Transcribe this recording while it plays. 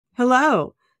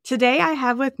Hello. Today I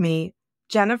have with me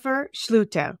Jennifer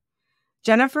Schlueter.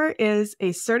 Jennifer is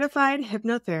a certified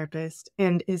hypnotherapist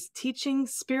and is teaching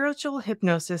spiritual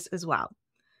hypnosis as well.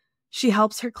 She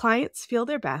helps her clients feel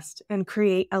their best and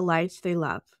create a life they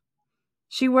love.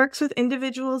 She works with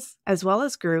individuals as well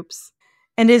as groups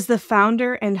and is the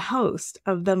founder and host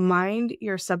of the Mind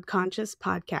Your Subconscious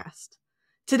podcast.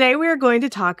 Today we are going to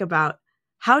talk about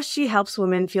how she helps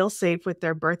women feel safe with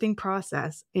their birthing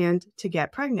process and to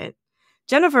get pregnant.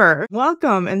 Jennifer,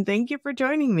 welcome and thank you for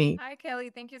joining me. Hi,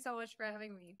 Kelly. Thank you so much for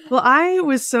having me. Well, I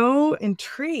was so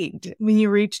intrigued when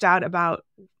you reached out about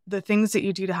the things that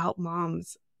you do to help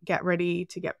moms get ready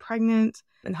to get pregnant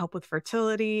and help with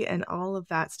fertility and all of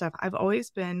that stuff. I've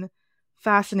always been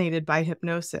fascinated by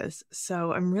hypnosis,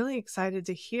 so I'm really excited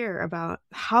to hear about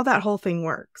how that whole thing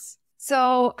works.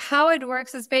 So how it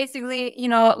works is basically,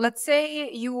 let's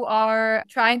say you are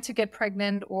trying to get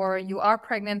pregnant or you are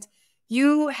pregnant,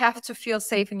 you have to feel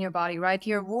safe in your body, right?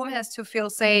 Your womb has to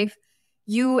feel safe.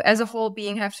 You as a whole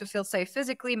being have to feel safe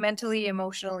physically, mentally,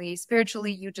 emotionally,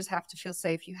 spiritually. You just have to feel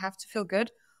safe. You have to feel good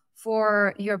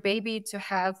for your baby to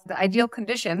have the ideal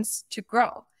conditions to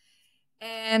grow.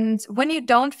 And when you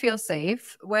don't feel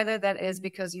safe, whether that is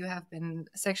because you have been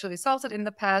sexually assaulted in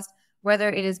the past, whether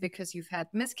it is because you've had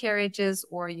miscarriages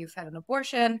or you've had an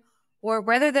abortion, or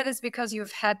whether that is because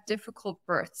you've had difficult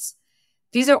births.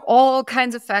 These are all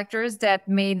kinds of factors that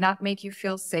may not make you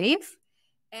feel safe.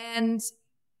 And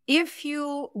if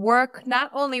you work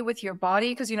not only with your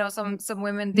body, because some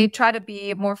women, they try to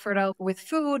be more fertile with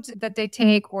food that they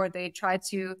take, or they try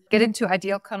to get into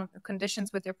ideal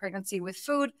conditions with their pregnancy with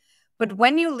food. But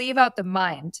when you leave out the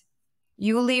mind,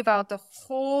 you leave out the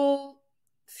whole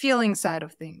feeling side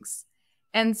of things.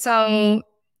 And so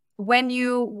when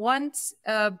you want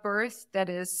a birth that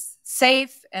is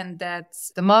safe and that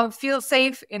the mom feels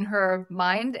safe in her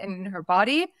mind and in her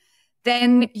body,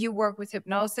 then you work with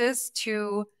hypnosis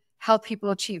to help people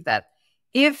achieve that.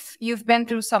 If you've been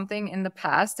through something in the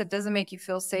past that doesn't make you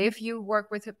feel safe, you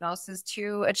work with hypnosis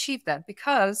to achieve that.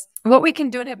 Because what we can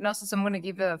do in hypnosis, I'm going to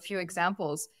give a few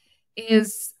examples,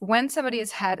 is when somebody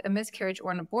has had a miscarriage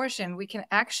or an abortion, we can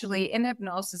actually, in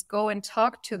hypnosis, go and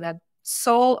talk to that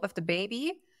soul of the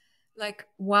baby. Like,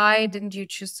 why didn't you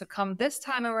choose to come this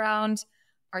time around?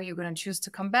 Are you going to choose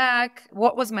to come back?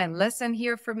 What was my lesson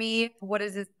here for me? What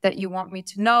is it that you want me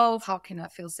to know? How can I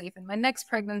feel safe in my next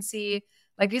pregnancy?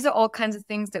 Like, these are all kinds of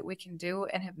things that we can do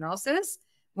in hypnosis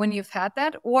when you've had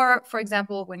that. Or, for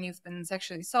example, when you've been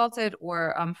sexually assaulted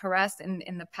or harassed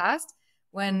in the past,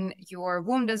 when your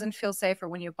womb doesn't feel safe or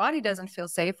when your body doesn't feel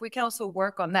safe, we can also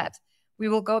work on that. We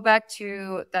will go back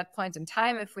to that point in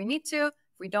time if we need to.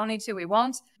 If we don't need to, we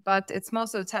won't. But it's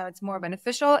most of the time, it's more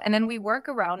beneficial. And then we work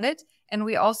around it. And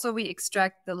we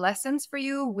extract the lessons for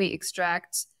you. We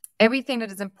extract everything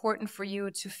that is important for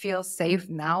you to feel safe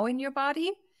now in your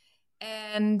body.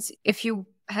 And if you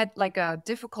had like a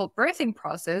difficult birthing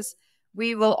process,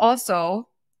 we will also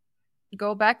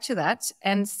go back to that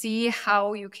and see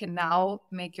how you can now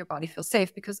make your body feel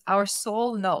safe, because our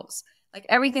soul knows. Like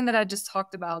everything that I just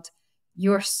talked about,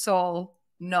 your soul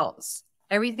knows.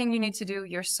 Everything you need to do,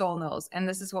 your soul knows. And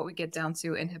this is what we get down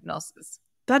to in hypnosis.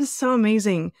 That is so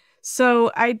amazing. So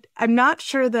I'm not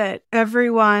sure that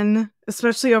everyone,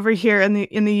 especially over here in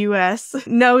the US,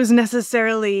 knows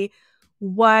necessarily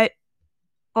what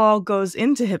all goes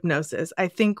into hypnosis. I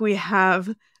think we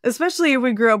have, especially if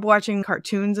we grew up watching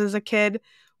cartoons as a kid,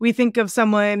 we think of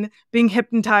someone being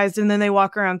hypnotized and then they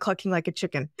walk around clucking like a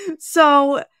chicken.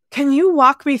 So can you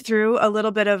walk me through a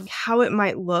little bit of how it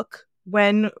might look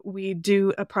when we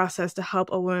do a process to help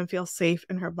a woman feel safe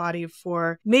in her body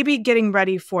for maybe getting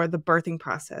ready for the birthing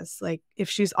process? Like if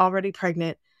she's already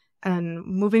pregnant and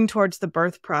moving towards the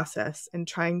birth process and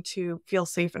trying to feel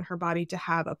safe in her body to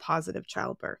have a positive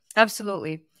childbirth.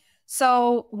 Absolutely.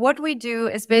 So what we do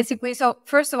is basically, so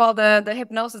first of all, the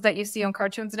hypnosis that you see on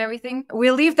cartoons and everything,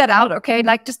 we'll leave that out, okay?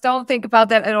 Like just don't think about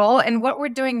that at all. And what we're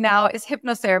doing now is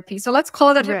hypnotherapy. So let's call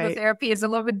it hypnotherapy. It's a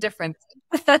little bit different.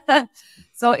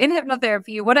 So in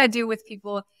hypnotherapy, what I do with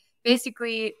people,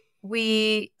 basically,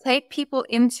 we take people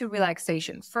into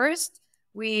relaxation. First,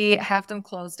 we have them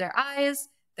close their eyes.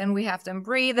 Then we have them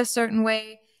breathe a certain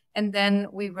way. And then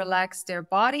we relax their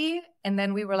body, and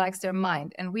then we relax their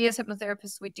mind. And we as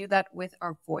hypnotherapists, we do that with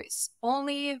our voice,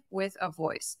 only with a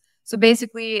voice. So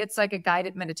basically, it's like a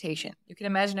guided meditation. You can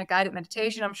imagine a guided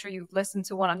meditation. I'm sure you've listened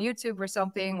to one on YouTube or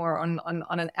something, or on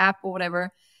an app or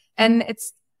whatever. And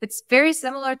it's very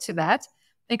similar to that,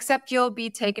 except you'll be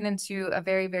taken into a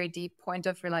very, very deep point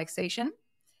of relaxation.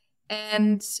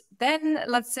 And then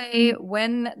let's say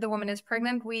when the woman is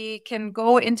pregnant, we can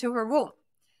go into her womb.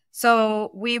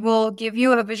 So we will give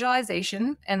you a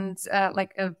visualization and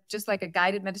just like a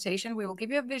guided meditation. We will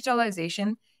give you a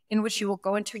visualization in which you will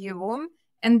go into your womb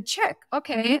and check,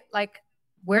 okay, like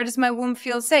where does my womb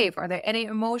feel safe? Are there any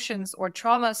emotions or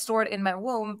trauma stored in my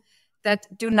womb that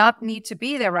do not need to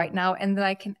be there right now and that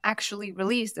I can actually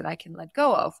release, that I can let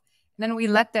go of? And then we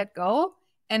let that go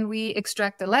and we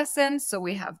extract the lessons. So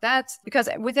we have that, because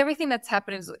with everything that's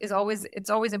happened, it's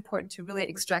always important to really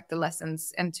extract the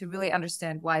lessons and to really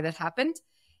understand why that happened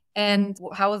and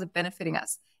how is it benefiting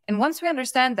us. And once we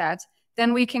understand that,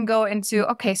 then we can go into,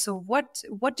 okay, so what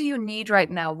do you need right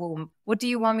now, womb? What do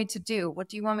you want me to do? What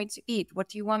do you want me to eat? What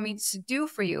do you want me to do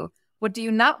for you? What do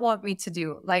you not want me to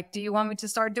do? Like, do you want me to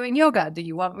start doing yoga? Do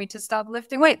you want me to stop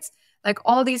lifting weights? Like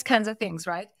all these kinds of things,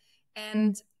 right?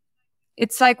 And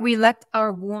it's like we let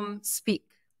our womb speak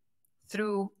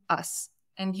through us,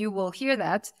 and you will hear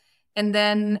that. And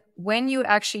then when you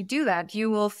actually do that, you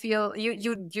will feel,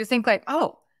 you think like,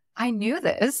 oh, I knew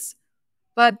this,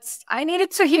 but I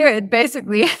needed to hear it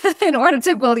basically in order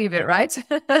to believe it, right?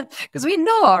 Because we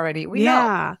know already. We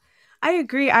know. I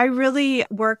agree. I really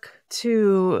work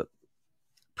to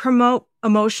promote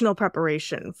emotional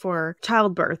preparation for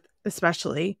childbirth,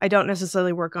 especially. I don't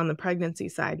necessarily work on the pregnancy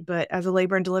side, but as a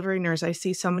labor and delivery nurse, I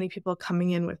see so many people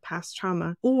coming in with past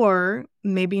trauma, or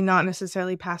maybe not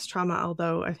necessarily past trauma,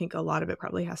 although I think a lot of it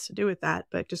probably has to do with that,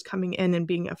 but just coming in and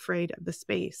being afraid of the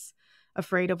space,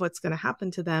 afraid of what's going to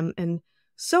happen to them, and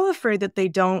so afraid that they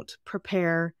don't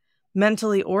prepare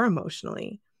mentally or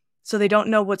emotionally. So they don't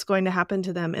know what's going to happen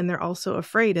to them, and they're also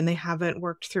afraid, and they haven't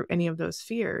worked through any of those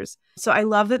fears. So I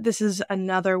love that this is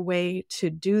another way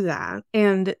to do that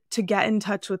and to get in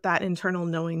touch with that internal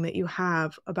knowing that you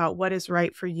have about what is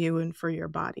right for you and for your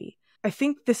body. I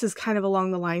think this is kind of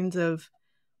along the lines of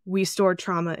we store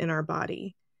trauma in our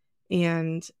body,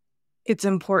 and it's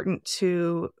important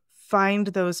to find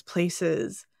those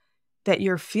places that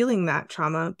you're feeling that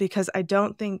trauma, because I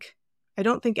don't think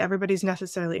everybody's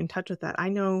necessarily in touch with that. I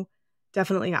know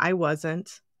definitely I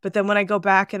wasn't. But then when I go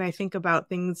back and I think about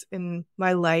things in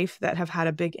my life that have had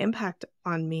a big impact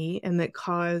on me and that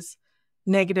cause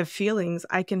negative feelings,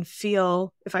 I can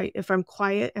feel, if I'm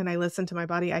quiet and I listen to my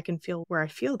body, I can feel where I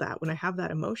feel that when I have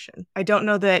that emotion. I don't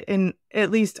know that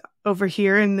at least over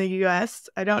here in the US,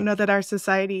 I don't know that our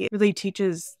society really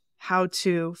teaches how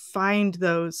to find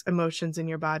those emotions in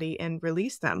your body and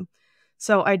release them.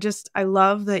 So I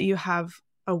love that you have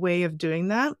a way of doing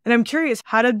that. And I'm curious,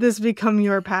 how did this become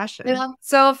your passion? Yeah.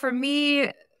 So for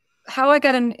me, how I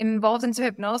got involved into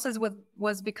hypnosis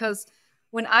was because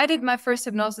when I did my first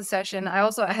hypnosis session, I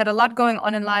had a lot going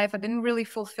on in life. I didn't really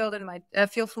feel fulfilled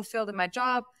in my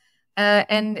job.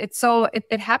 And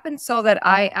it happened so that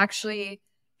I actually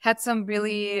had some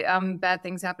really bad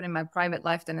things happen in my private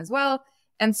life then as well.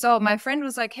 And so my friend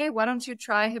was like, hey, why don't you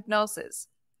try hypnosis?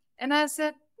 And I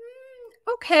said,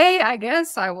 okay, I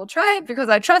guess I will try it because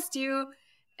I trust you.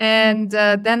 And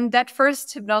then that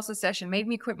first hypnosis session made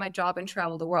me quit my job and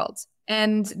travel the world.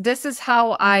 And this is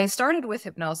how I started with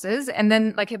hypnosis. And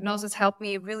then like hypnosis helped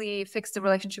me really fix the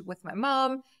relationship with my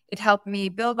mom. It helped me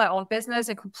build my own business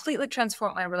and completely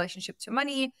transform my relationship to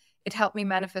money. It helped me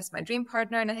manifest my dream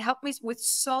partner, and it helped me with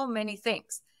so many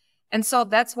things. And so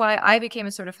that's why I became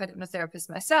a certified hypnotherapist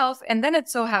myself. And then it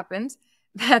so happened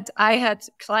that I had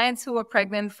clients who were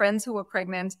pregnant, friends who were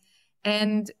pregnant,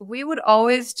 and we would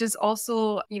always just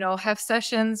also, have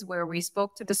sessions where we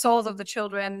spoke to the souls of the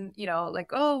children, like,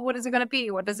 oh, what is it going to be?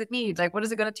 What does it need? Like, what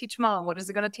is it going to teach mom? What is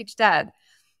it going to teach dad?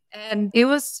 And it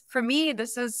was, for me,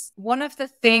 this is one of the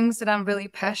things that I'm really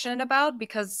passionate about,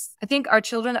 because I think our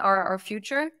children are our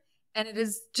future. And it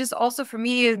is just also for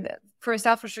me, for a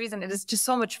selfish reason, it is just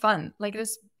so much fun. Like, it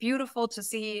is beautiful to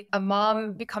see a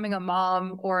mom becoming a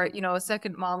mom, or, a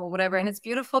second mom or whatever. And it's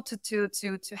beautiful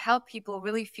to help people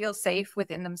really feel safe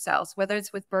within themselves, whether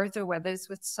it's with birth or whether it's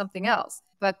with something else.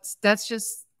 But that's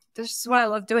just what I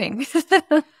love doing.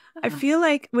 I feel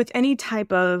like with any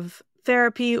type of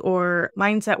therapy or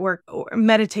mindset work or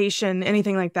meditation,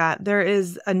 anything like that, there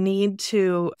is a need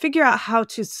to figure out how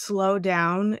to slow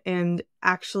down and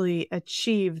actually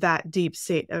achieve that deep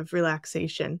state of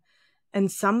relaxation.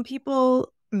 And some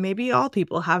people, maybe all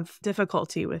people, have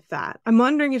difficulty with that. I'm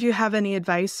wondering if you have any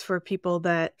advice for people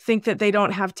that think that they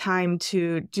don't have time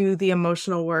to do the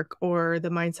emotional work or the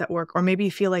mindset work, or maybe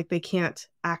feel like they can't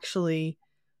actually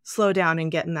slow down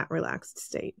and get in that relaxed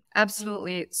state.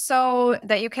 Absolutely. So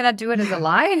that you cannot do it is a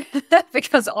lie,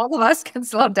 because all of us can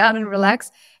slow down and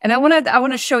relax. And I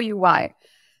want to show you why.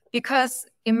 Because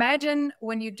imagine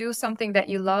when you do something that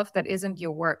you love that isn't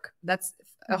your work, that's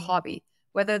a hobby.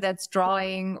 whether that's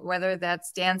drawing, whether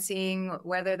that's dancing,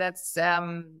 whether that's,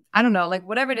 I don't know, like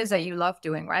whatever it is that you love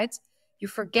doing, right? You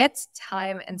forget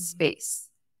time and space.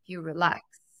 You relax.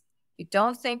 You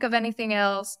don't think of anything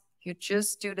else. You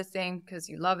just do the thing because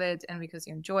you love it and because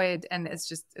you enjoy it. And it's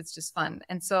just fun.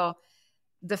 And so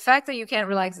the fact that you can't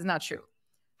relax is not true.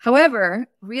 However,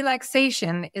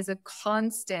 relaxation is a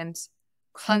constant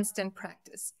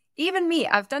practice. Even me,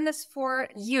 I've done this for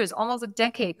years, almost a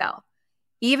decade now.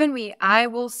 Even me, I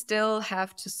will still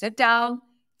have to sit down,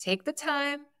 take the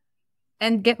time,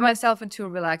 and get myself into a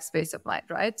relaxed space of mind,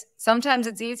 right? Sometimes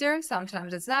it's easier,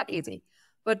 sometimes it's not easy.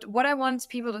 But what I want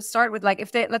people to start with, like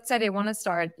if they, let's say they want to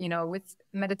start, with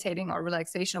meditating or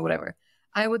relaxation or whatever,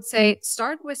 I would say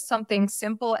start with something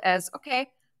simple as, okay,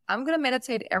 I'm going to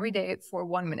meditate every day for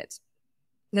 1 minute.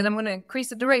 Then I'm going to increase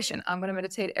the duration. I'm going to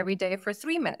meditate every day for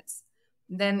 3 minutes.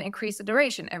 Then increase the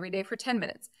duration every day for 10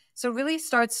 minutes. So really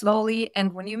start slowly.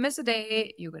 And when you miss a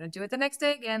day, you're going to do it the next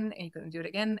day again, and you're going to do it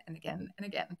again and again and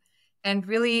again. And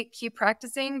really keep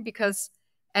practicing, because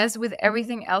as with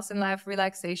everything else in life,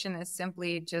 relaxation is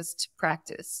simply just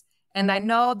practice. And I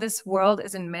know this world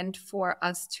isn't meant for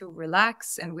us to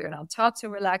relax, and we're not taught to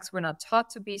relax. We're not taught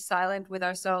to be silent with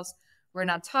ourselves. We're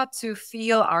not taught to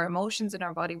feel our emotions in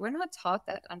our body. We're not taught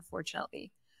that,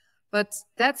 unfortunately. But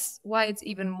that's why it's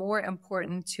even more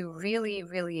important to really,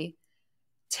 really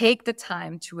take the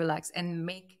time to relax and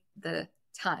make the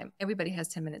time. Everybody has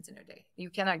 10 minutes in their day. You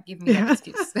cannot give me that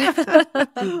excuse.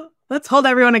 Let's hold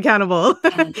everyone accountable.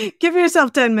 Give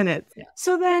yourself 10 minutes. Yeah.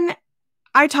 So then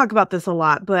I talk about this a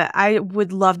lot, but I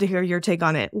would love to hear your take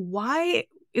on it. Why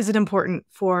is it important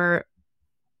for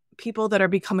people that are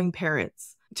becoming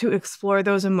parents to explore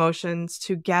those emotions,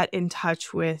 to get in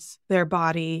touch with their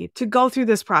body, to go through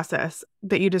this process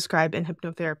that you described in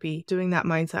hypnotherapy, doing that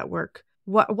mindset work?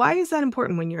 Why is that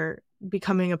important when you're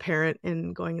becoming a parent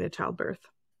and going into childbirth?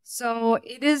 So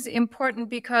it is important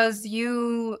because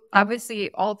you,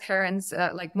 obviously all parents,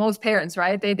 like most parents,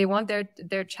 right? They want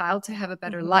their child to have a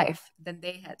better life than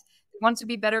they had. They want to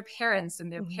be better parents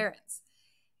than their parents.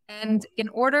 And in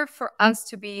order for us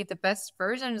to be the best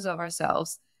versions of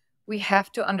ourselves, we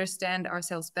have to understand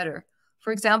ourselves better.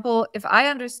 For example, if I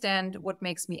understand what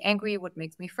makes me angry, what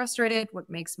makes me frustrated, what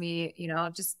makes me,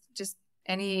 just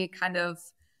any kind of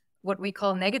what we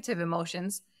call negative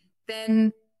emotions,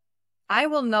 then I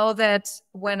will know that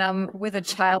when I'm with a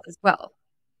child as well.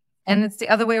 And it's the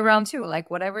other way around too. Like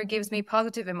whatever gives me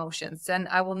positive emotions, then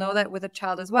I will know that with a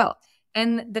child as well.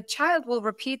 And the child will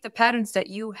repeat the patterns that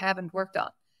you haven't worked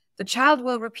on. The child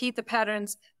will repeat the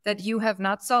patterns that you have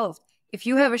not solved. If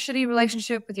you have a shitty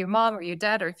relationship with your mom or your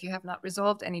dad, or if you have not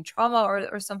resolved any trauma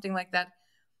or something like that,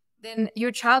 then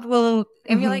your child will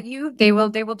emulate you. They will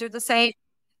do the same.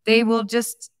 They will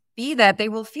just be that. They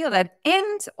will feel that.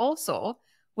 And also,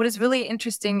 what is really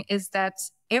interesting is that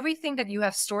everything that you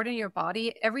have stored in your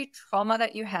body, every trauma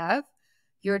that you have,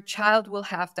 your child will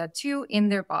have that too in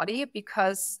their body,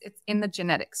 because it's in the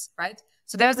genetics, right?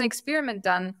 So there's an experiment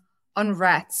done on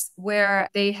rats where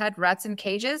they had rats in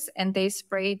cages and they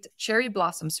sprayed cherry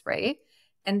blossom spray,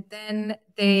 and then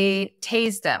they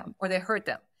tased them or they hurt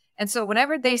them. And so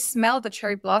whenever they smelled the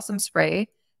cherry blossom spray,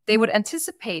 they would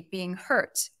anticipate being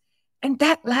hurt. And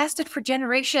that lasted for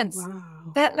generations. Wow.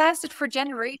 That lasted for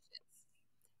generations.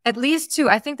 At least two.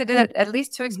 I think they did at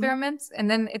least two experiments, and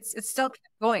then it's still kept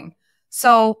going.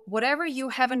 So whatever you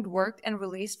haven't worked and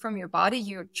released from your body,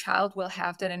 your child will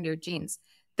have that in their genes.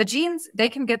 The genes, they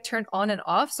can get turned on and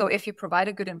off. So if you provide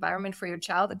a good environment for your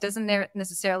child, it doesn't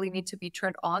necessarily need to be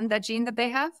turned on, that gene that they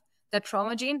have. That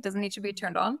trauma gene doesn't need to be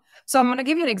turned on. So I'm going to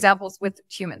give you examples with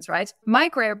humans, right? My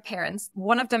grandparents,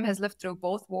 one of them has lived through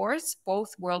both wars,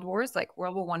 both world wars, like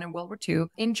World War I and World War II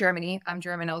in Germany. I'm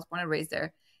German. I was born and raised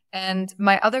there. And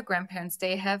my other grandparents,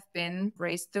 they have been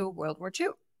raised through World War II.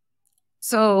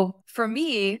 So for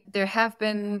me, there have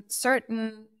been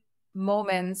certain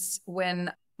moments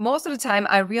when most of the time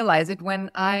I realize it when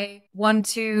I want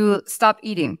to stop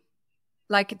eating.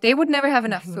 Like they would never have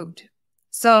enough food.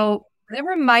 So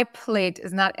whenever my plate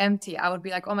is not empty, I would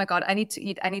be like, oh my God, I need to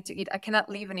eat. I need to eat. I cannot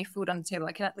leave any food on the table.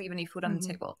 I cannot leave any food on the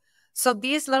table. So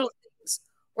these little things,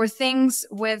 or things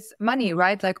with money,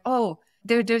 right? Like, oh,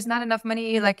 there's not enough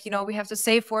money. Like, we have to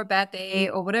save for a bad day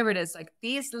or whatever it is. Like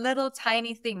these little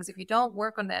tiny things, if you don't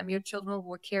work on them, your children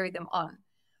will carry them on.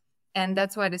 And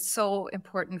that's why it is so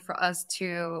important for us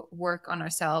to work on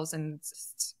ourselves and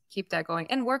just keep that going,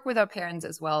 and work with our parents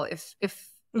as well. If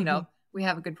we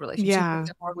have a good relationship with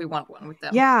them, or we want one with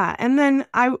them. Yeah. And then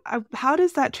how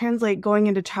does that translate going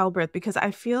into childbirth? Because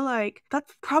I feel like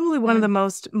that's probably one of the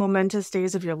most momentous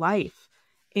days of your life.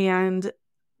 And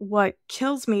what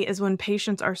kills me is when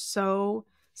patients are so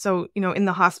So, in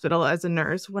the hospital as a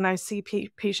nurse, when I see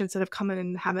patients that have come in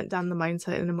and haven't done the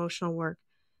mindset and emotional work,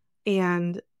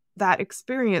 and that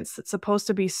experience that's supposed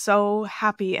to be so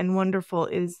happy and wonderful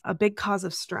is a big cause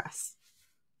of stress.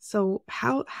 So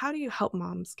how do you help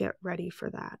moms get ready for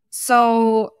that?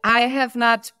 So I have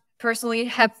not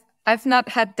personally I've not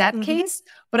had that case,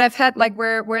 but I've had like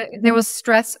where there was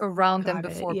stress around them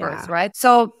before birth, right?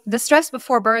 So the stress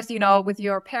before birth, with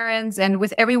your parents and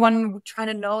with everyone trying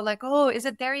to know like, oh, is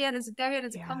it there yet? Is it there yet?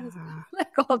 Is it coming? Is it coming?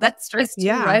 Like all that stress too,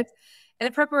 right? And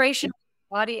the preparation of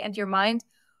your body and your mind,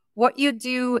 what you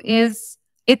do is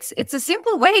it's a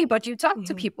simple way, but you talk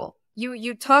to people.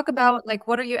 You talk about like,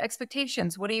 what are your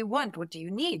expectations? What do you want? What do you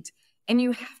need? And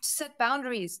you have to set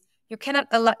boundaries. You cannot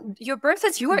allow your birth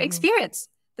is your experience.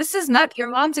 This is not your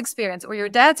mom's experience or your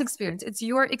dad's experience. It's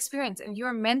your experience. And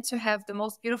you're meant to have the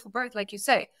most beautiful birth, like you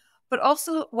say. But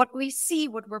also what we see,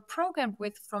 what we're programmed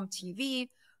with from TV,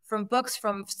 from books,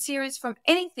 from series, from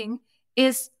anything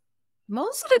is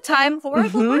most of the time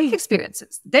horrible birth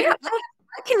experiences.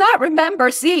 I cannot remember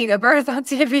seeing a birth on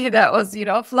TV that was,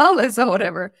 flawless or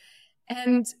whatever.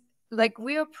 And like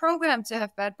we are programmed to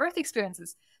have bad birth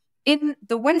experiences. In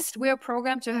the West, we are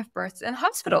programmed to have births in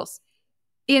hospitals.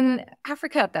 In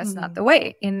Africa, that's not the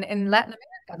way. In Latin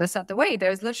America, that's not the way.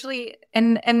 There's literally,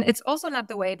 and it's also not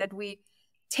the way that we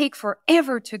take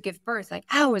forever to give birth, like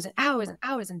hours and hours and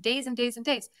hours and days and days and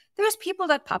days. There's people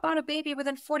that pop out a baby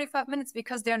within 45 minutes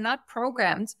because they're not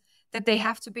programmed that they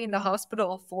have to be in the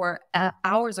hospital for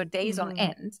hours or days on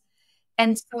end.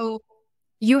 And so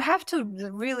you have to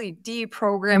really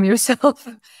deprogram yourself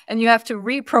and you have to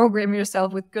reprogram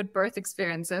yourself with good birth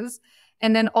experiences.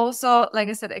 And then also, like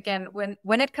I said, again,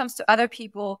 when it comes to other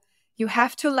people, you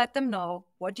have to let them know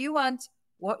what you want,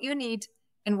 what you need,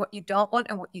 and what you don't want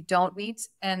and what you don't need.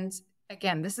 And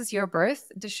again, this is your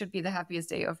birth. This should be the happiest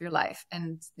day of your life.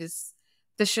 And this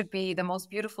should be the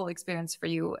most beautiful experience for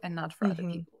you and not for other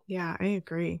people. Yeah, I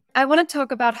agree. I want to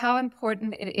talk about how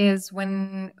important it is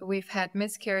when we've had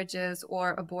miscarriages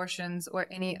or abortions or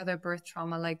any other birth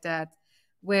trauma like that,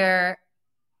 where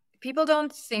people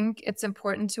don't think it's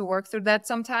important to work through that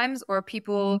sometimes, or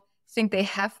people think they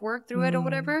have worked through it or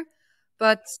whatever.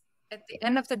 But at the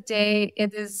end of the day,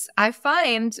 I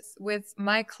find with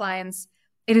my clients,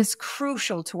 it is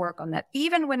crucial to work on that,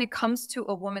 even when it comes to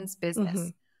a woman's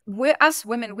business. Us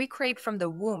women, we create from the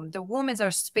womb. The womb is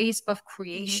our space of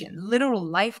creation, literal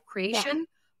life creation,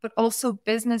 but also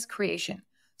business creation.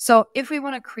 So if we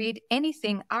want to create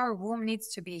anything, our womb needs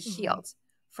to be healed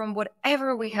from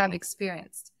whatever we have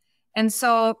experienced. And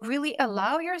so really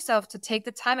allow yourself to take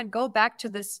the time and go back to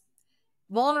this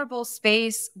vulnerable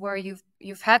space where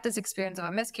you've had this experience of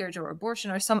a miscarriage or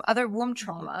abortion or some other womb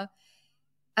trauma.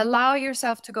 Allow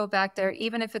yourself to go back there,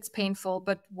 even if it's painful.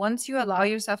 But once you allow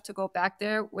yourself to go back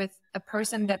there with a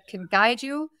person that can guide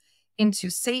you into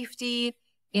safety,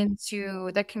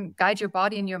 that can guide your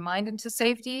body and your mind into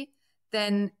safety,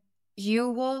 then you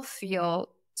will feel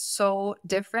so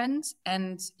different,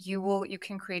 and you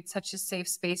can create such a safe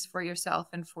space for yourself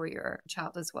and for your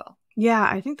child as well. Yeah,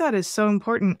 I think that is so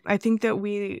important. I think that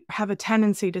we have a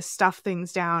tendency to stuff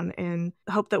things down and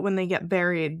hope that when they get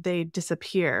buried, they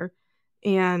disappear.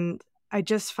 And I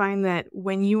just find that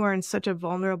when you are in such a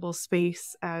vulnerable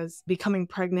space as becoming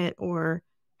pregnant or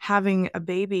having a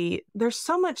baby, there's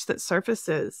so much that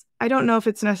surfaces. I don't know if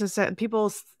it's necessary.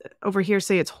 People over here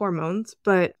say it's hormones,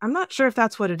 but I'm not sure if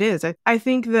that's what it is. I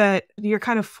think that you're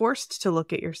kind of forced to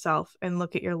look at yourself and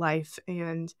look at your life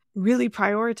and really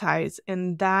prioritize.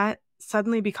 And that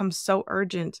suddenly becomes so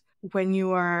urgent when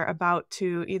you are about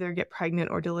to either get pregnant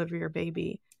or deliver your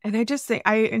baby. And I just think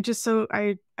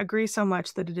I agree so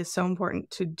much that it is so important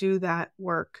to do that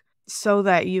work so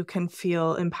that you can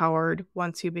feel empowered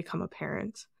once you become a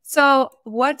parent. So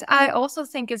what I also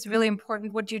think is really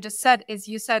important, what you just said, is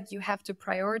you said you have to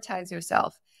prioritize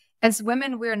yourself. As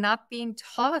women, we're not being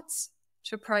taught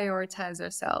to prioritize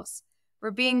ourselves. We're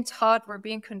being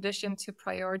conditioned to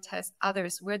prioritize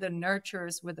others. We're the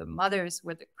nurturers, we're the mothers,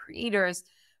 we're the creators,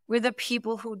 we're the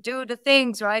people who do the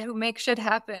things, right? Who make shit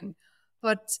happen.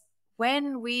 But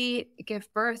when we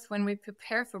give birth, when we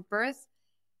prepare for birth,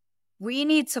 we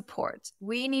need support.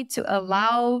 We need to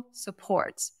allow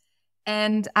support.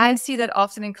 And I see that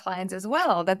often in clients as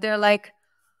well, that they're like,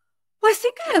 well, I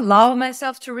think I allow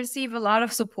myself to receive a lot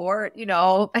of support.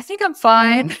 I think I'm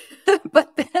fine,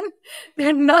 but then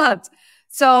they're not.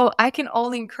 So I can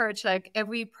only encourage like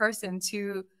every person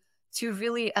to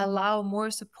really allow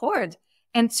more support.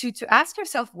 And to ask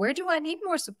yourself, where do I need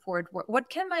more support? What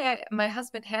can my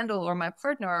husband handle, or my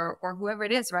partner, or whoever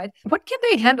it is, right? What can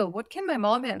they handle? What can my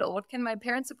mom handle? What can my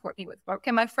parents support me with? What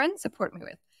can my friends support me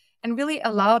with? and really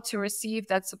allow to receive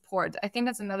that support. I think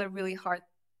that's another really hard,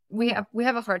 we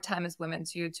have a hard time as women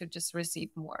to just receive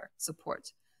more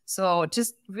support. So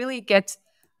just really get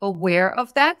aware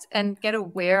of that and get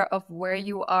aware of where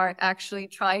you are actually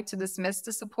trying to dismiss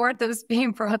the support that is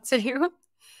being brought to you,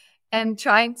 and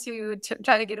trying to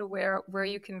get aware where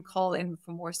you can call in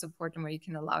for more support and where you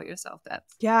can allow yourself that.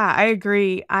 Yeah, I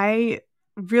agree. I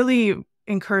really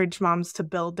encourage moms to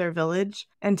build their village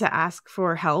and to ask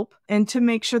for help, and to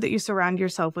make sure that you surround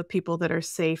yourself with people that are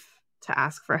safe to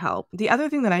ask for help. The other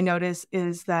thing that I notice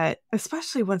is that,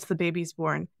 especially once the baby's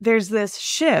born, there's this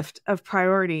shift of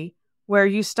priority where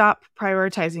you stop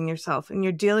prioritizing yourself and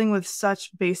you're dealing with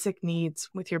such basic needs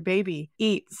with your baby.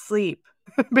 Eat, sleep.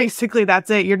 Basically, that's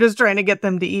it. You're just trying to get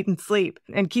them to eat and sleep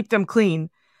and keep them clean.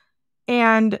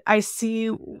 And I see,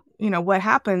 what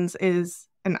happens is,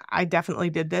 and I definitely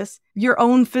did this, your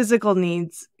own physical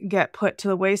needs get put to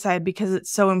the wayside because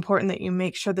it's so important that you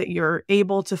make sure that you're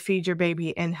able to feed your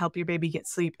baby and help your baby get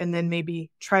sleep, and then maybe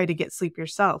try to get sleep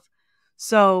yourself.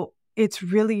 So it's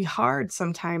really hard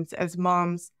sometimes as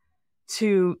moms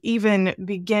to even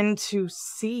begin to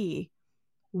see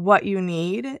what you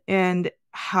need and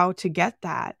how to get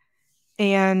that.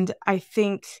 And I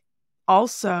think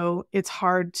also it's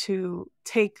hard to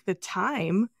take the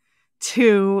time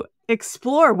to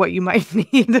explore what you might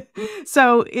need.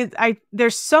 So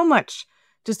there's so much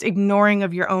just ignoring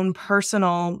of your own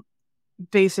personal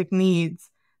basic needs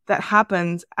that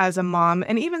happens as a mom,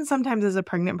 and even sometimes as a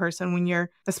pregnant person,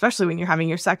 especially when you're having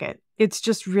your second. It's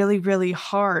just really, really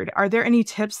hard. Are there any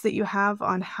tips that you have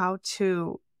on how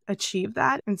to achieve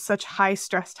that in such high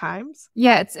stress times?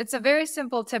 Yeah, it's a very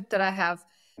simple tip that I have,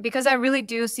 because I really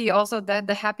do see also that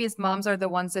the happiest moms are the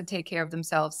ones that take care of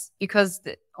themselves, because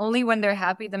only when they're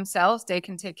happy themselves, they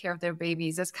can take care of their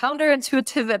babies. As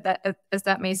counterintuitive as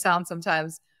that may sound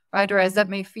sometimes, right? Or as that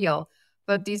may feel,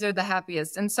 but these are the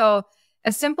happiest. And so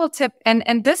a simple tip,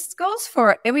 and this goes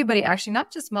for everybody, actually,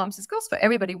 not just moms, this goes for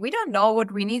everybody. We don't know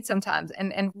what we need sometimes,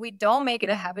 and we don't make it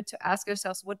a habit to ask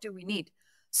ourselves, what do we need?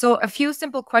 So a few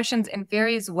simple questions in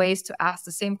various ways to ask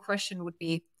the same question would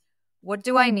be, what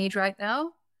do I need right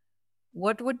now?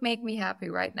 What would make me happy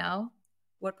right now?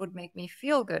 What would make me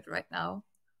feel good right now?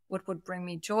 What would bring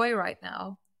me joy right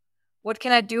now? What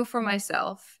can I do for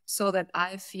myself so that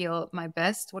I feel my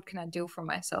best? What can I do for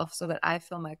myself so that I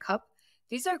fill my cup?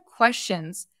 These are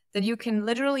questions that you can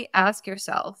literally ask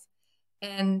yourself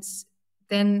and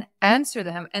then answer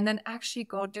them, and then actually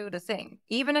go do the thing.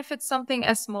 Even if it's something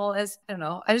as small as, I don't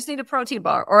know, I just need a protein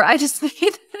bar, or I just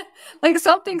need like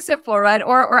something simple, right?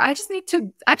 Or I just need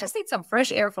some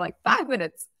fresh air for like 5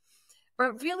 minutes,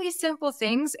 or really simple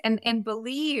things, and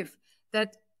believe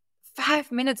that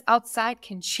 5 minutes outside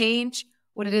can change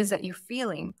what it is that you're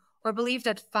feeling. Or believe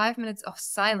that 5 minutes of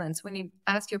silence, when you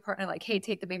ask your partner, like, hey,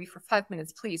 take the baby for 5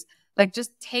 minutes, please. Like,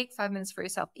 just take 5 minutes for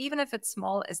yourself, even if it's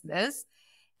small as this.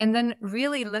 And then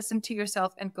really listen to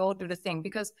yourself and go do the thing.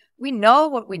 Because we know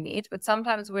what we need, but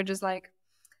sometimes we're just like,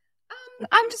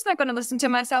 I'm just not going to listen to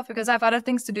myself because I have other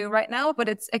things to do right now. But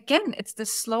it's the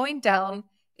slowing down.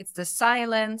 It's the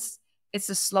silence. It's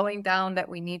the slowing down that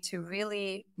we need to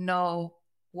really know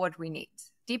what we need.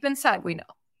 Deep inside, we know.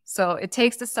 So it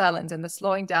takes the silence and the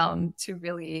slowing down to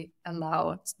really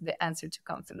allow the answer to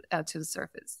come to the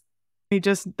surface. He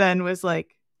just then was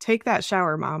like, take that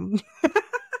shower, mom.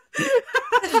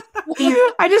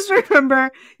 I just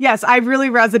remember, yes, I really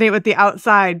resonate with the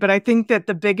outside, but I think that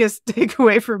the biggest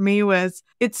takeaway for me was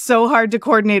it's so hard to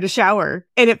coordinate a shower,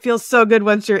 and it feels so good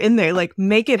once you're in there. Like,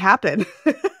 make it happen.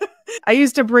 I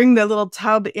used to bring the little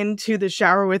tub into the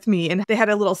shower with me, and they had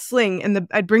a little sling, and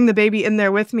I'd bring the baby in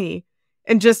there with me,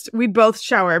 and we'd both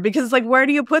shower, because like, where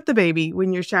do you put the baby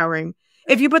when you're showering?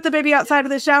 If you put the baby outside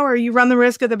of the shower, you run the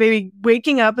risk of the baby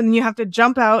waking up, and then you have to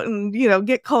jump out and,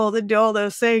 get cold and do all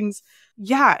those things.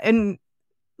 Yeah. And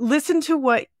listen to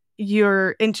what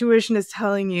your intuition is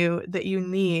telling you that you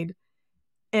need,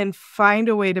 and find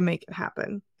a way to make it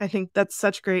happen. I think that's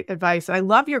such great advice. I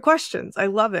love your questions. I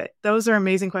love it. Those are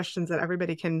amazing questions that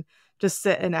everybody can just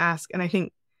sit and ask. And I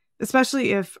think,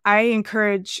 especially if I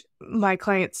encourage my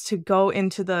clients to go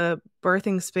into the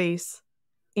birthing space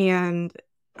and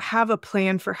have a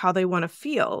plan for how they want to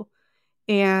feel.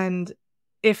 And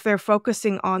if they're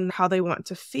focusing on how they want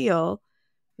to feel,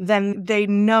 then they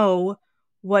know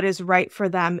what is right for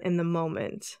them in the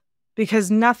moment, because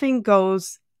nothing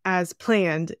goes as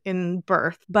planned in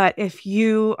birth. But if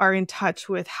you are in touch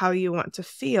with how you want to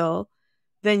feel,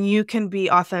 then you can be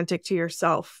authentic to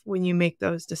yourself when you make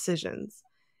those decisions.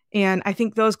 And I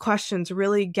think those questions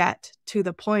really get to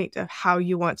the point of how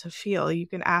you want to feel. You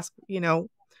can ask,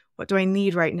 what do I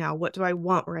need right now? What do I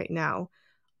want right now?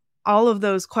 all of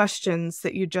those questions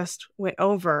that you just went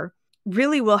over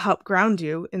really will help ground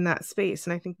you in that space.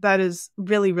 And I think that is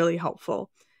really, really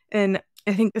helpful. And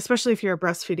I think especially if you're a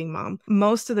breastfeeding mom,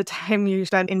 most of the time you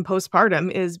spend in postpartum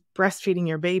is breastfeeding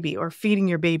your baby or feeding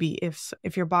your baby if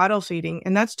you're bottle feeding.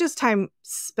 And that's just time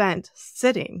spent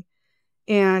sitting.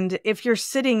 And if you're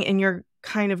sitting and you're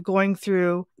kind of going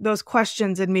through those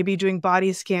questions and maybe doing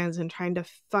body scans and trying to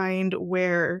find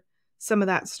where some of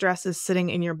that stress is sitting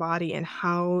in your body and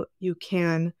how you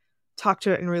can talk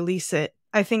to it and release it,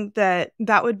 I think that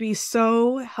that would be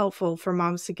so helpful for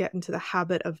moms to get into the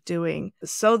habit of doing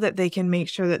so that they can make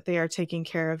sure that they are taking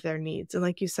care of their needs. And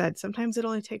like you said, sometimes it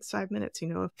only takes 5 minutes, a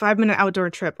 5-minute outdoor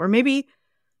trip, or maybe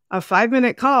a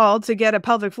 5-minute call to get a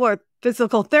pelvic floor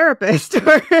physical therapist,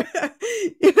 or,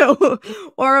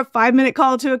 or a 5-minute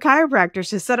call to a chiropractor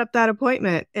to set up that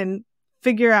appointment and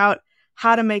figure out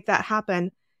how to make that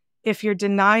happen. If you're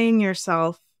denying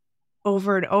yourself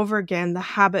over and over again, the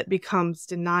habit becomes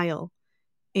denial.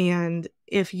 And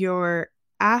if you're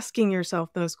asking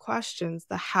yourself those questions,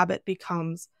 the habit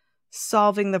becomes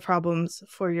solving the problems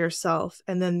for yourself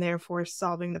and then therefore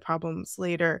solving the problems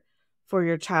later for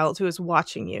your child who is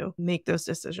watching you make those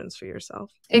decisions for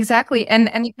yourself. Exactly. And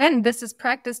again, this is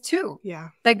practice too. Yeah.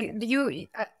 Like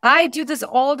I do this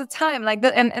all the time. Like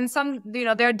and some,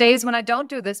 there are days when I don't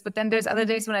do this, but then there's other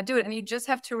days when I do it. And you just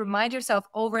have to remind yourself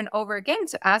over and over again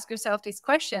to ask yourself these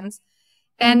questions,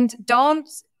 and don't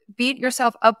beat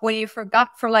yourself up when you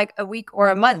forgot for like a week or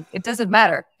a month. It doesn't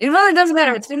matter. It really doesn't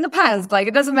matter. It's in the past. Like,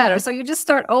 it doesn't matter. So you just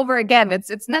start over again.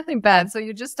 It's nothing bad. So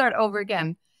you just start over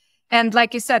again. And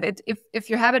like you said, if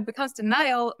your habit becomes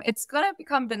denial, it's going to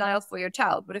become denial for your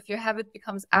child. But if your habit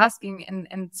becomes asking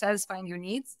and satisfying your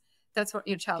needs, that's what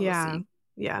your child will see.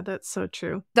 Yeah, that's so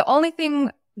true. The only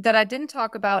thing that I didn't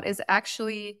talk about is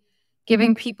actually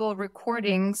giving people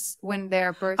recordings when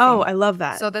they're birthing. Oh, I love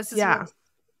that. So this is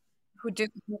who do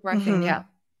birthing. Mm-hmm.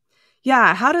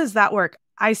 Yeah. How does that work?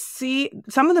 I see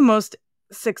some of the most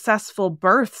successful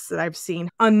births that I've seen,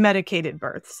 unmedicated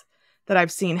births that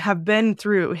I've seen, have been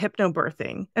through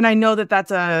hypnobirthing. And I know that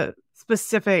that's a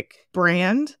specific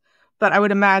brand, but I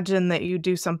would imagine that you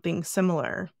do something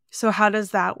similar. So how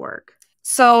does that work?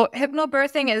 So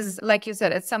hypnobirthing is, like you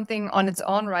said, it's something on its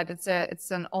own, right? It's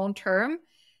an own term.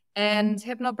 And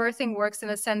hypnobirthing works in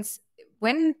a sense,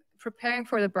 when preparing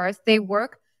for the birth, they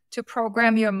work to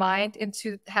program your mind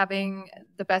into having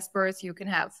the best birth you can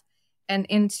have and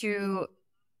into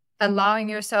allowing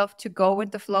yourself to go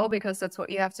with the flow, because that's what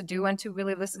you have to do, and to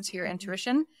really listen to your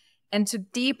intuition and to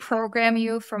deprogram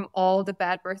you from all the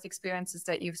bad birth experiences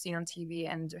that you've seen on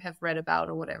TV and have read about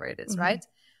or whatever it is, right?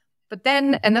 But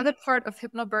then another part of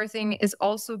hypnobirthing is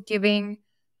also giving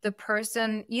the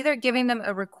person, either giving them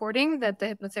a recording that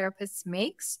the hypnotherapist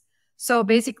makes. So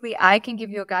basically, I can give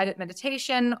you a guided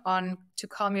meditation on to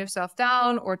calm yourself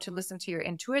down, or to listen to your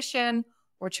intuition,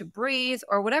 or to breathe,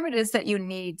 or whatever it is that you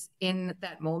need in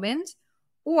that moment.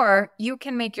 Or you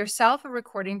can make yourself a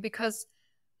recording, because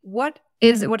what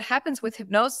happens with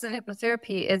hypnosis and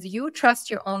hypnotherapy is you trust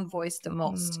your own voice the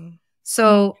most.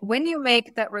 So when you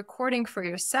make that recording for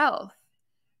yourself,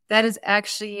 that is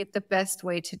actually the best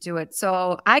way to do it.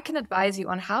 So I can advise you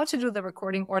on how to do the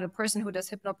recording, or the person who does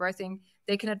hypnobirthing,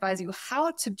 they can advise you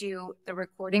how to do the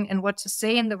recording and what to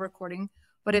say in the recording.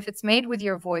 But if it's made with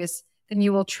your voice, then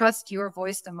you will trust your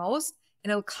voice the most,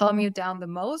 and it'll calm you down the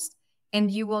most. And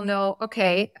you will know,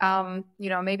 okay,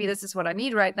 maybe this is what I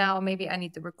need right now. Maybe I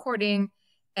need the recording.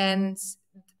 And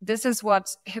this is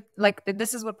what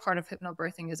part of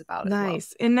hypnobirthing is about.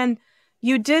 Nice. And then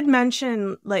you did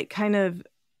mention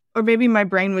or maybe my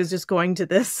brain was just going to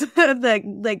this,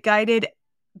 the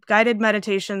guided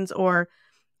meditations, or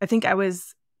I think I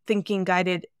was thinking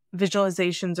guided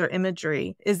visualizations or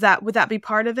imagery. Would that be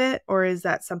part of it, or is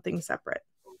that something separate?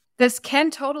 This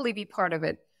can totally be part of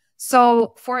it.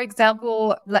 So for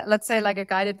example, let's say like a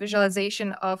guided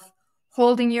visualization of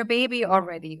holding your baby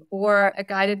already, or a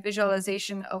guided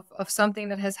visualization of something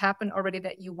that has happened already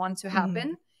that you want to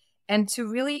happen, and to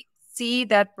really see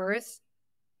that birth.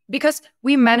 Because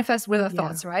we manifest with our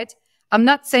thoughts, right? I'm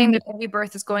not saying that every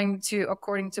birth is going to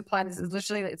according to plan.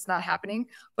 It's not happening.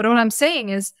 But what I'm saying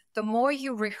is, the more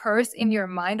you rehearse in your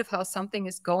mind of how something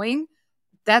is going,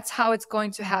 that's how it's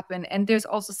going to happen. And there's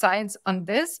also science on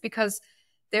this, because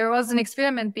there was an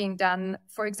experiment being done,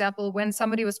 for example, when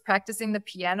somebody was practicing the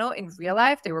piano in real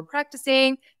life. They were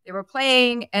practicing, they were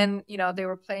playing, and they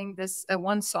were playing this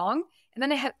one song. And then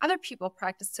they had other people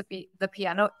practice the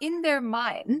piano in their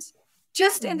mind,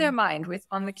 just in their mind,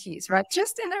 on the keys, right?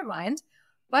 Just in their mind.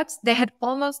 But they had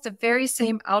almost the very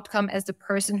same outcome as the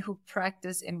person who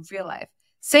practiced in real life.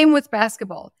 Same with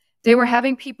basketball. They were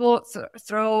having people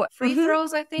throw free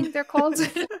throws, I think they're called.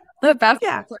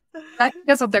 Yeah. I think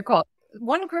that's what they're called.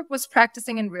 One group was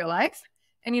practicing in real life,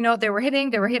 and they were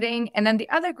hitting, and then the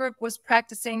other group was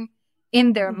practicing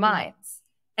in their minds.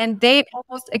 And they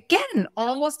almost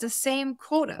the same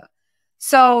quota.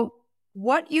 So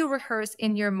what you rehearse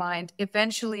in your mind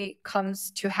eventually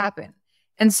comes to happen.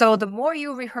 And so the more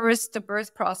you rehearse the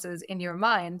birth process in your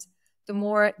mind, the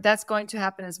more that's going to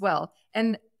happen as well.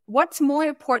 And what's more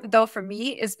important, though, for me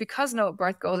is, because no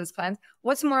birth goes as planned,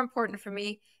 what's more important for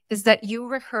me is that you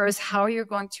rehearse how you're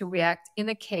going to react in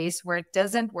a case where it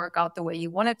doesn't work out the way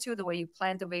you want it to, the way you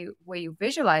planned, the way you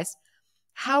visualized.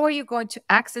 How are you going to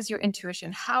access your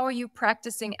intuition? How are you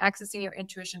practicing accessing your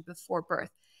intuition before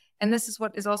birth? And this is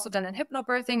what is also done in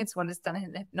hypnobirthing. It's what is done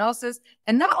in hypnosis.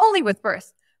 And not only with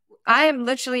birth. I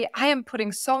am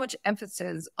putting so much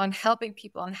emphasis on helping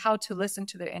people on how to listen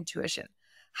to their intuition,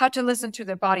 how to listen to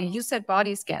their body. You said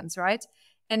body scans, right?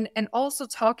 And also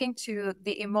talking to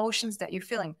the emotions that you're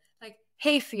feeling. Like,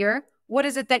 hey, fear, what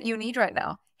is it that you need right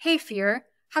now? Hey, fear,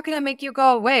 how can I make you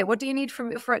go away? What do you need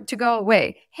for it to go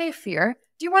away? Hey, fear,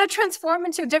 do you want to transform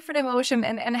into a different emotion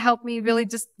and help me really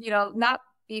just, not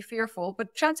be fearful,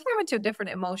 but transform into a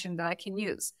different emotion that I can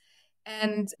use?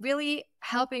 And really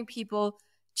helping people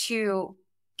to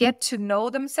get to know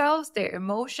themselves, their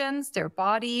emotions, their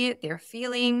body, their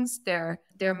feelings, their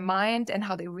mind, and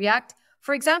how they react.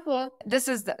 For example, this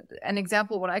is an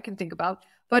example what I can think about,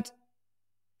 but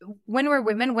when we're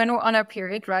women, when we're on our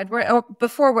period, right? Or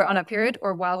before we're on a period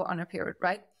or while we're on a period,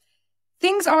 right?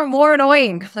 Things are more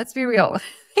annoying. Let's be real.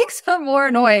 Things are more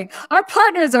annoying. Our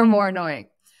partners are more annoying.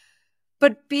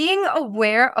 But being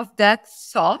aware of that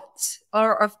thought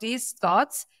or of these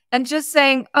thoughts and just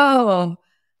saying, oh,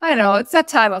 I know, it's that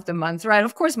time of the month, right?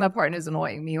 Of course my partner is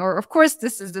annoying me, or of course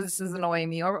this is annoying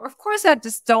me, or of course I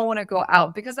just don't want to go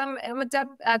out because I'm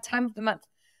at time of the month.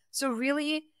 So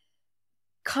really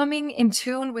coming in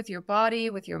tune with your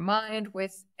body, with your mind,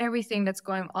 with everything that's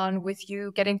going on with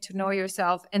you, getting to know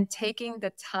yourself and taking the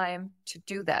time to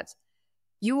do that.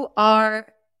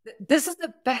 This is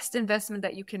the best investment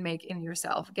that you can make in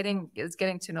yourself, getting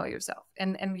to know yourself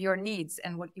and your needs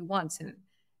and what you want. And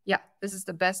yeah, this is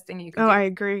the best thing you can do. I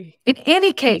agree. In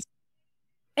any case,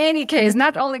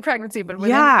 not only pregnancy, but with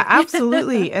yeah,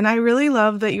 absolutely. And I really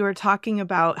love that you were talking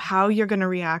about how you're going to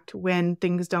react when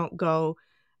things don't go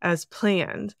as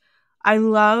planned. I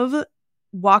love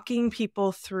walking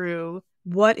people through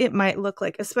what it might look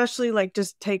like, especially like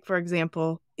just take, for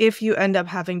example, if you end up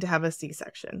having to have a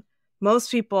C-section.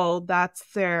 Most people, that's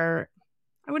their,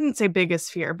 I wouldn't say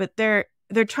biggest fear, but they're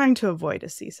trying to avoid a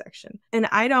C-section. And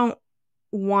I don't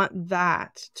want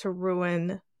that to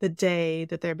ruin the day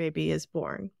that their baby is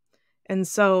born. And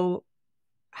so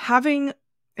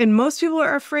and most people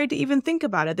are afraid to even think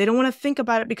about it. They don't want to think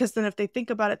about it because then if they think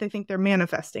about it, they think they're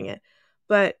manifesting it.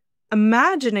 But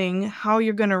imagining how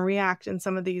you're going to react in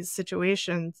some of these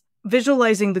situations,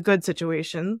 visualizing the good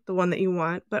situation, the one that you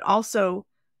want, but also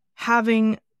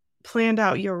having planned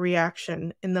out your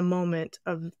reaction in the moment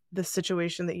of the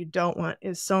situation that you don't want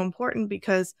is so important,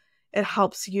 because it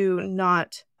helps you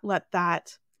not let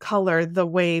that color the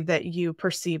way that you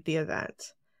perceive the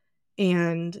event.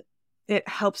 And it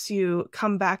helps you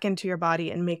come back into your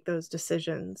body and make those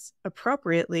decisions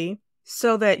appropriately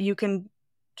so that you can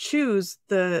choose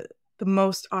the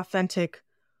most authentic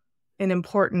and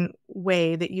important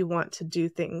way that you want to do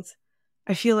things.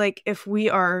 I feel like if we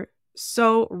are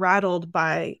so rattled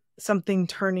by something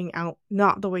turning out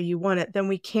not the way you want it, then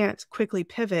we can't quickly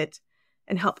pivot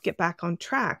and help get back on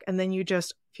track. And then you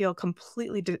just feel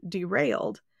completely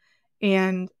derailed.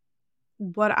 And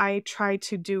what I try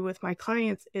to do with my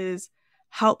clients is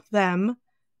help them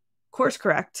course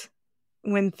correct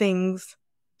when things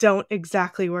don't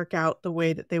exactly work out the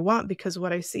way that they want. Because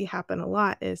what I see happen a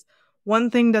lot is one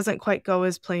thing doesn't quite go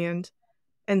as planned,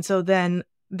 and so then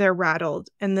they're rattled.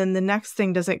 And then the next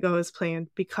thing doesn't go as planned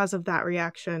because of that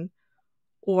reaction.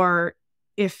 Or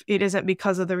if it isn't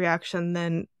because of the reaction,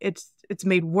 then it's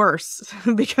made worse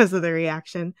because of the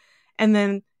reaction. And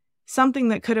then something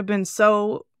that could have been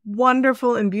so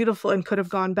wonderful and beautiful and could have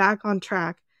gone back on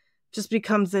track just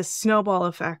becomes this snowball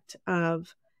effect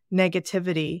of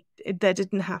negativity that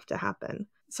didn't have to happen.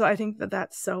 So I think that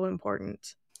that's so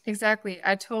important. Exactly.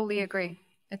 I totally agree.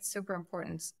 It's super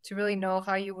important to really know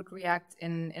how you would react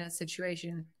in a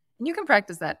situation. And you can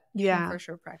practice that. You can for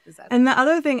sure practice that. And the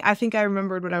other thing, I think I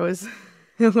remembered what I was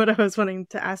wanting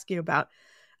to ask you about.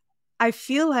 I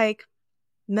feel like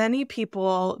many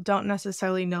people don't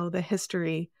necessarily know the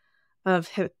history of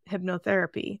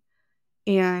hypnotherapy,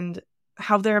 and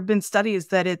how there have been studies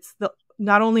that it's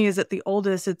not only is it the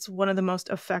oldest, it's one of the most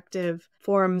effective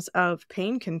forms of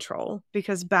pain control,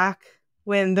 because back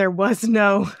when there was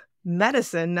no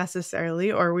medicine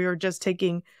necessarily, or we were just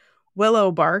taking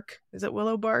willow bark. Is it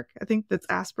willow bark? I think that's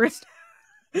aspirin.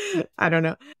 I don't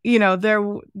know. You know,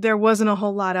 there wasn't a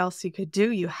whole lot else you could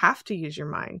do. You have to use your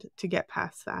mind to get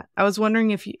past that. I was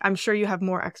wondering if I'm sure you have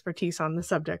more expertise on the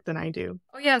subject than I do.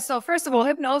 Oh yeah. So first of all,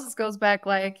 hypnosis goes back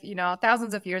like,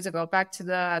 thousands of years ago, back to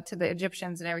the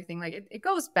Egyptians and everything. Like it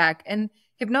goes back. And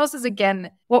hypnosis,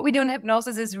 again, what we do in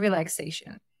hypnosis is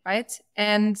relaxation, right?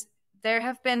 And there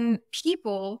have been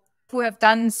people who have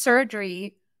done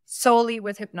surgery solely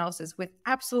with hypnosis, with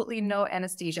absolutely no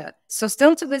anesthesia. So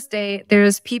still to this day,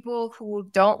 there's people who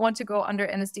don't want to go under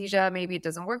anesthesia. Maybe it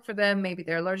doesn't work for them. Maybe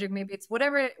they're allergic. Maybe it's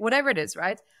whatever it is,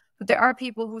 right? But there are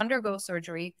people who undergo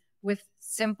surgery with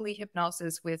simply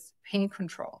hypnosis with pain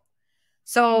control.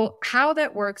 So how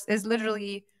that works is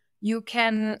literally you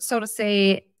can, so to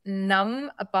say,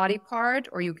 numb a body part,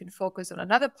 or you can focus on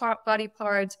another body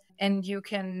part, and you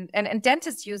can, and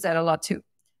dentists use that a lot too.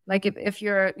 Like if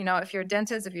you're a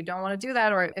dentist, if you don't want to do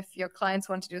that, or if your clients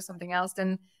want to do something else,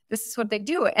 then this is what they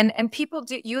do. And people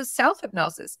do use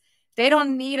self-hypnosis. They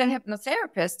don't need a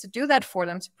hypnotherapist to do that for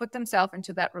them, to put themselves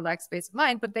into that relaxed space of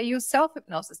mind, but they use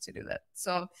self-hypnosis to do that.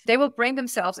 So they will bring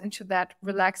themselves into that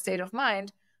relaxed state of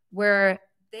mind where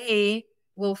they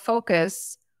will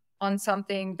focus on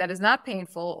something that is not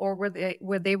painful, or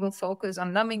where they will focus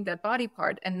on numbing that body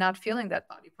part and not feeling that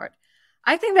body part.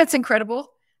 I think that's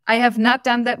incredible. I have not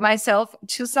done that myself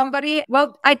to somebody.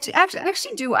 Well, I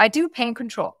actually do. I do pain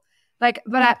control. But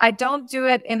I don't do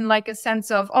it in like a sense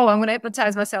of, oh, I'm going to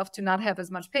hypnotize myself to not have as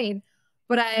much pain.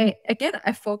 But I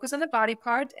focus on the body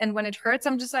part. And when it hurts,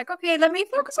 I'm just like, okay, let me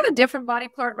focus on a different body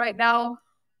part right now.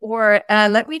 Or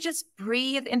let me just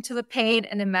breathe into the pain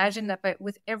and imagine that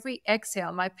with every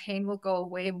exhale, my pain will go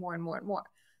away more and more and more.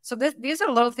 So these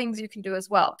are little things you can do as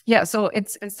well. Yeah, so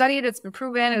it's been studied, it's been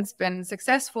proven, it's been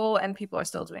successful, and people are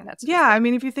still doing that. Yeah, I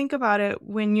mean, if you think about it,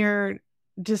 when you're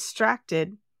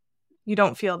distracted, you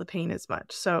don't feel the pain as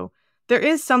much. So there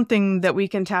is something that we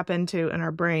can tap into in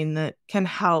our brain that can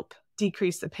help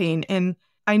decrease the pain. And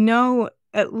I know,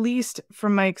 at least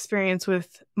from my experience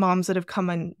with moms that have come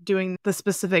on doing the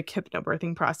specific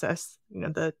hypnobirthing process,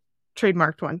 the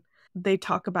trademarked one, they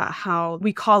talk about how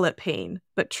we call it pain,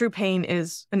 but true pain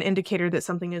is an indicator that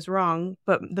something is wrong.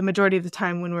 But the majority of the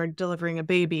time when we're delivering a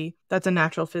baby, that's a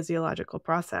natural physiological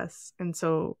process. And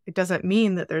so it doesn't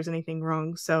mean that there's anything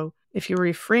wrong. So if you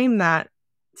reframe that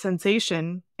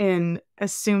sensation and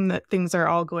assume that things are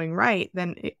all going right,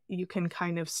 then you can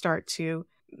kind of start to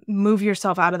move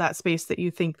yourself out of that space that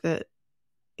you think that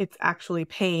it's actually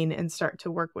pain and start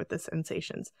to work with the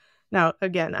sensations. Now,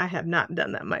 again, I have not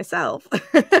done that myself.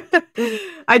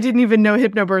 I didn't even know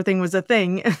hypnobirthing was a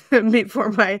thing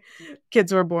before my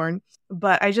kids were born.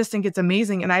 But I just think it's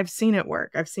amazing. And I've seen it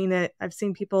work. I've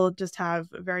seen people just have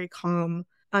very calm,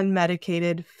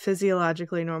 unmedicated,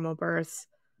 physiologically normal births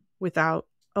without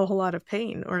a whole lot of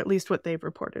pain, or at least what they've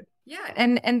reported. Yeah.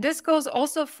 And this goes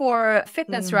also for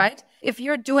fitness, right? If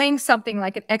you're doing something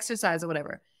like an exercise or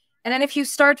whatever, and then if you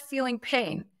start feeling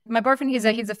pain, my boyfriend, he's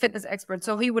a fitness expert.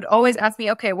 So he would always ask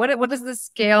me, okay, what is the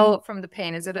scale from the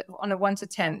pain? Is it on a 1 to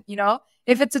 10?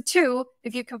 If it's a 2,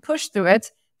 if you can push through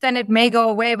it, then it may go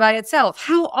away by itself.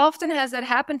 How often has that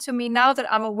happened to me now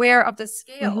that I'm aware of the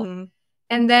scale? Mm-hmm.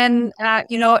 And then,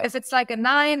 if it's like a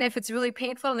 9, if it's really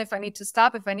painful, and if I need to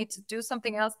stop, if I need to do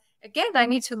something else, again, I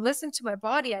need to listen to my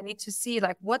body. I need to see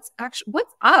like, what's up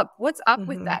mm-hmm.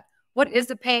 with that? What is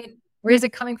the pain? Where is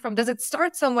it coming from? Does it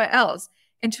start somewhere else?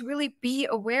 And to really be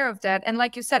aware of that. And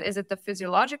like you said, is it the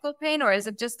physiological pain, or is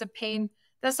it just a pain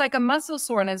that's like a muscle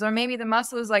soreness? Or maybe the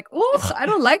muscle is like, oh, I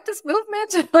don't like this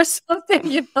movement or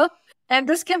something, And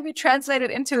this can be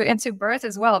translated into birth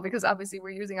as well, because obviously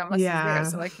we're using our muscles there.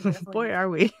 So I can boy, are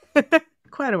we.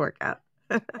 Quite a workout.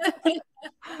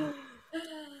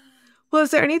 Well, is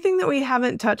there anything that we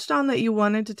haven't touched on that you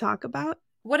wanted to talk about?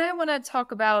 What I want to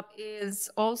talk about is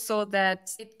also that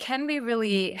it can be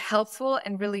really helpful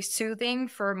and really soothing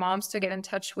for moms to get in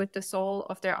touch with the soul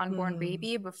of their unborn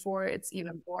baby before it's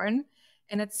even born.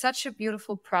 And it's such a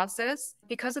beautiful process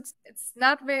because it's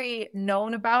not very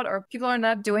known about, or people are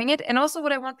not doing it. And also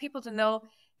what I want people to know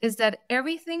is that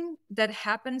everything that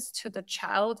happens to the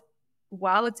child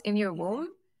while it's in your womb,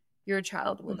 your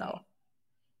child will know.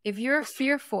 If you're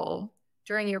fearful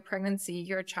during your pregnancy,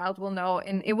 your child will know,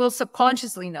 and it will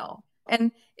subconsciously know.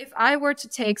 And if I were to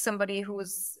take somebody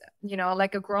who's,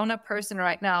 like a grown-up person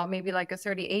right now, maybe like a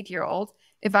 38-year-old,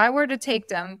 if I were to take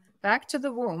them back to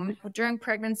the womb during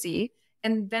pregnancy,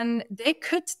 and then they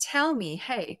could tell me,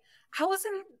 hey, I was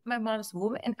in my mom's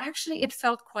womb, and actually it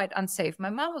felt quite unsafe. My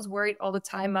mom was worried all the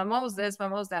time. My mom was this, my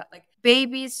mom was that. Like,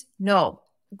 babies know,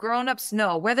 grown-ups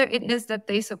know. Whether it is that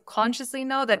they subconsciously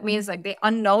know, that means like they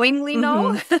unknowingly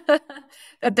know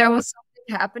that there was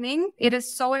something happening. It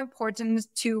is so important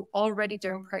to already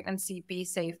during pregnancy be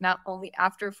safe, not only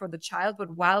after for the child, but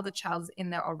while the child is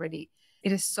in there already.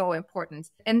 It is so important.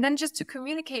 And then just to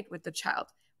communicate with the child,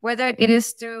 whether it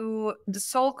is through the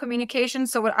soul communication.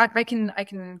 So what I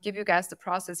can give you guys the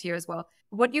process here as well.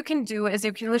 What you can do is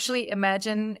you can literally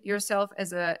imagine yourself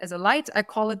as a light. I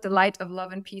call it the light of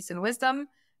love and peace and wisdom,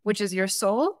 which is your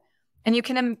soul. And you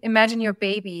can imagine your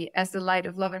baby as the light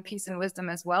of love and peace and wisdom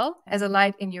as well, as a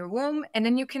light in your womb. And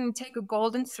then you can take a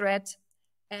golden thread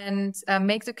and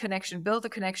make the connection, build the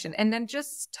connection, and then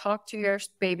just talk to your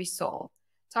baby soul.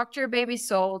 Talk to your baby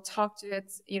soul, talk to it,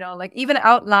 like even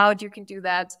out loud, you can do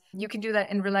that. You can do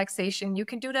that in relaxation. You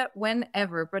can do that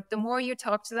whenever. But the more you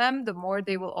talk to them, the more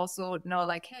they will also know,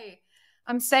 like, hey,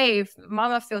 I'm safe.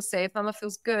 Mama feels safe. Mama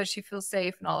feels good. She feels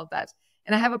safe and all of that.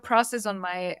 And I have a process on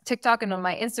my TikTok and on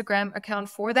my Instagram account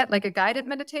for that, like a guided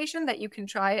meditation that you can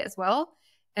try as well.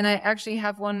 And I actually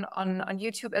have one on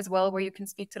YouTube as well, where you can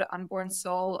speak to the unborn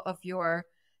soul of your,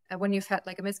 when you've had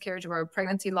like a miscarriage or a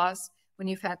pregnancy loss, when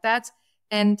you've had that.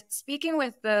 And speaking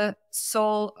with the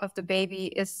soul of the baby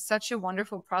is such a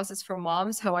wonderful process for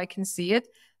moms, how I can see it,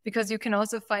 because you can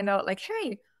also find out like,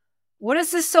 hey, what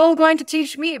is this soul going to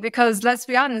teach me? Because let's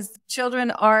be honest,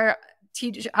 children are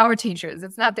our teachers.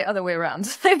 It's not the other way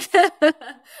around.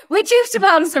 We choose to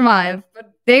how to survive,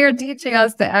 but they are teaching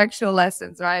us the actual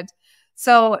lessons, right?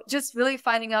 So just really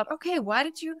finding out, okay, why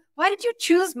did you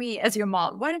choose me as your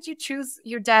mom? Why did you choose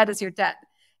your dad as your dad?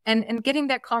 And getting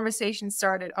that conversation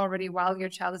started already while your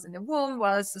child is in the womb,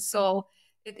 while it's the soul,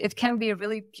 it can be a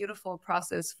really beautiful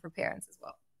process for parents as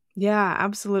well. Yeah,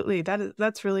 absolutely.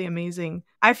 That's really amazing.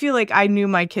 I feel like I knew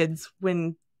my kids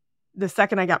when the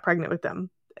second I got pregnant with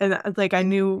them. And like I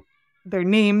knew their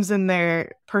names and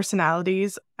their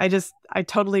personalities. I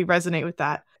totally resonate with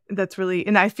that. That's really,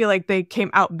 and I feel like they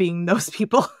came out being those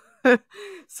people.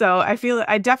 So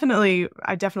I definitely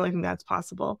think that's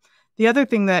possible. The other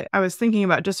thing that I was thinking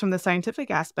about just from the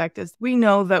scientific aspect is we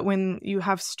know that when you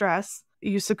have stress,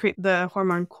 you secrete the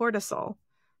hormone cortisol.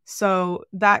 So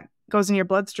that goes in your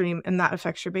bloodstream and that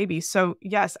affects your baby. So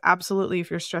yes, absolutely.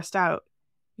 If you're stressed out,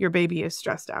 your baby is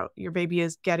stressed out. Your baby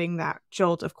is getting that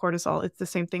jolt of cortisol. It's the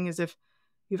same thing as if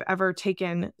you've ever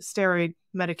taken steroid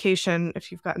medication.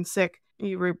 If you've gotten sick,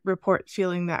 you report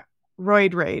feeling that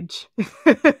roid rage.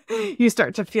 You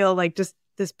start to feel like just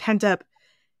this pent up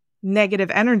negative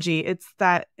energy. It's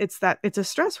a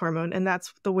stress hormone, and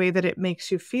that's the way that it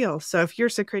makes you feel. So if you're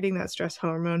secreting that stress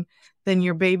hormone, then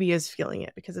your baby is feeling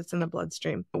it because it's in the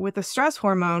bloodstream. With the stress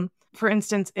hormone, for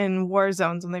instance, in war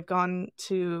zones, when they've gone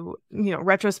to,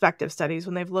 retrospective studies,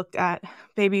 when they've looked at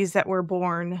babies that were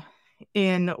born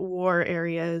in war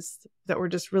areas that were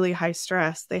just really high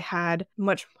stress, they had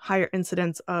much higher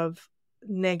incidence of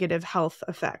negative health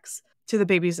effects to the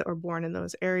babies that were born in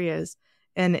those areas.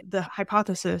 And the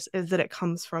hypothesis is that it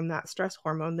comes from that stress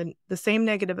hormone, the same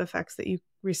negative effects that you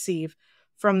receive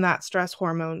from that stress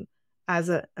hormone as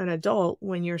an adult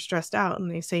when you're stressed out.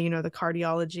 And they say, the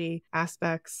cardiology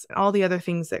aspects, all the other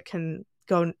things that can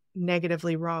go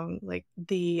negatively wrong, like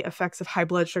the effects of high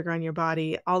blood sugar on your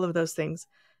body, all of those things.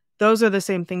 Those are the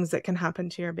same things that can happen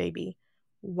to your baby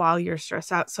while you're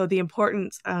stressed out. So the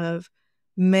importance of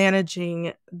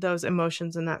managing those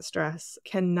emotions and that stress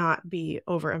cannot be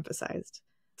overemphasized.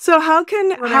 So how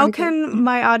can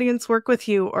my audience work with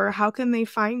you, or how can they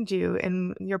find you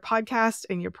in your podcast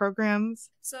and your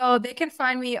programs? So they can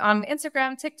find me on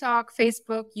Instagram, TikTok,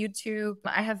 Facebook, YouTube.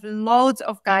 I have loads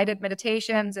of guided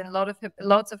meditations and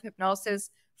loads of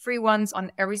hypnosis, free ones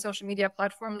on every social media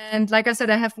platform. And like I said,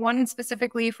 I have one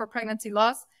specifically for pregnancy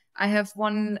loss. I have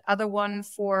one other one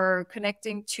for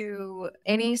connecting to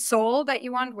any soul that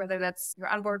you want, whether that's your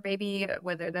unborn baby,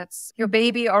 whether that's your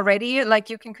baby already, like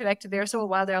you can connect to their soul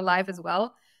while they're alive as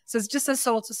well. So it's just a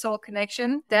soul-to-soul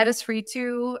connection. That is free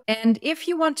too. And if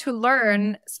you want to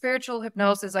learn spiritual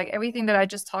hypnosis, like everything that I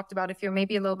just talked about, if you're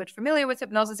maybe a little bit familiar with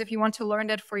hypnosis, if you want to learn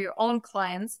that for your own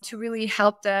clients to really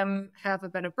help them have a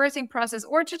better birthing process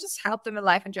or to just help them in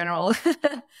life in general,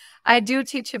 I do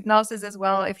teach hypnosis as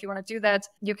well. If you want to do that,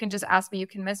 you can just ask me, you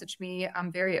can message me.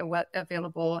 I'm very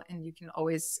available, and you can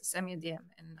always send me a DM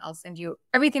and I'll send you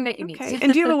everything that you need.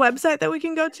 And do you have a website that we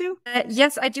can go to?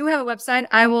 Yes, I do have a website.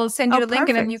 I will send you the link,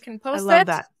 and then you can post it. I love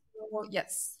that. So,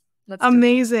 yes.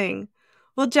 Amazing.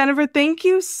 Well, Jennifer, thank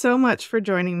you so much for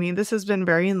joining me. This has been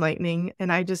very enlightening,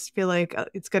 and I just feel like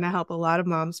it's going to help a lot of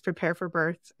moms prepare for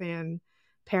birth and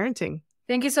parenting.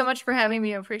 Thank you so much for having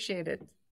me. I appreciate it.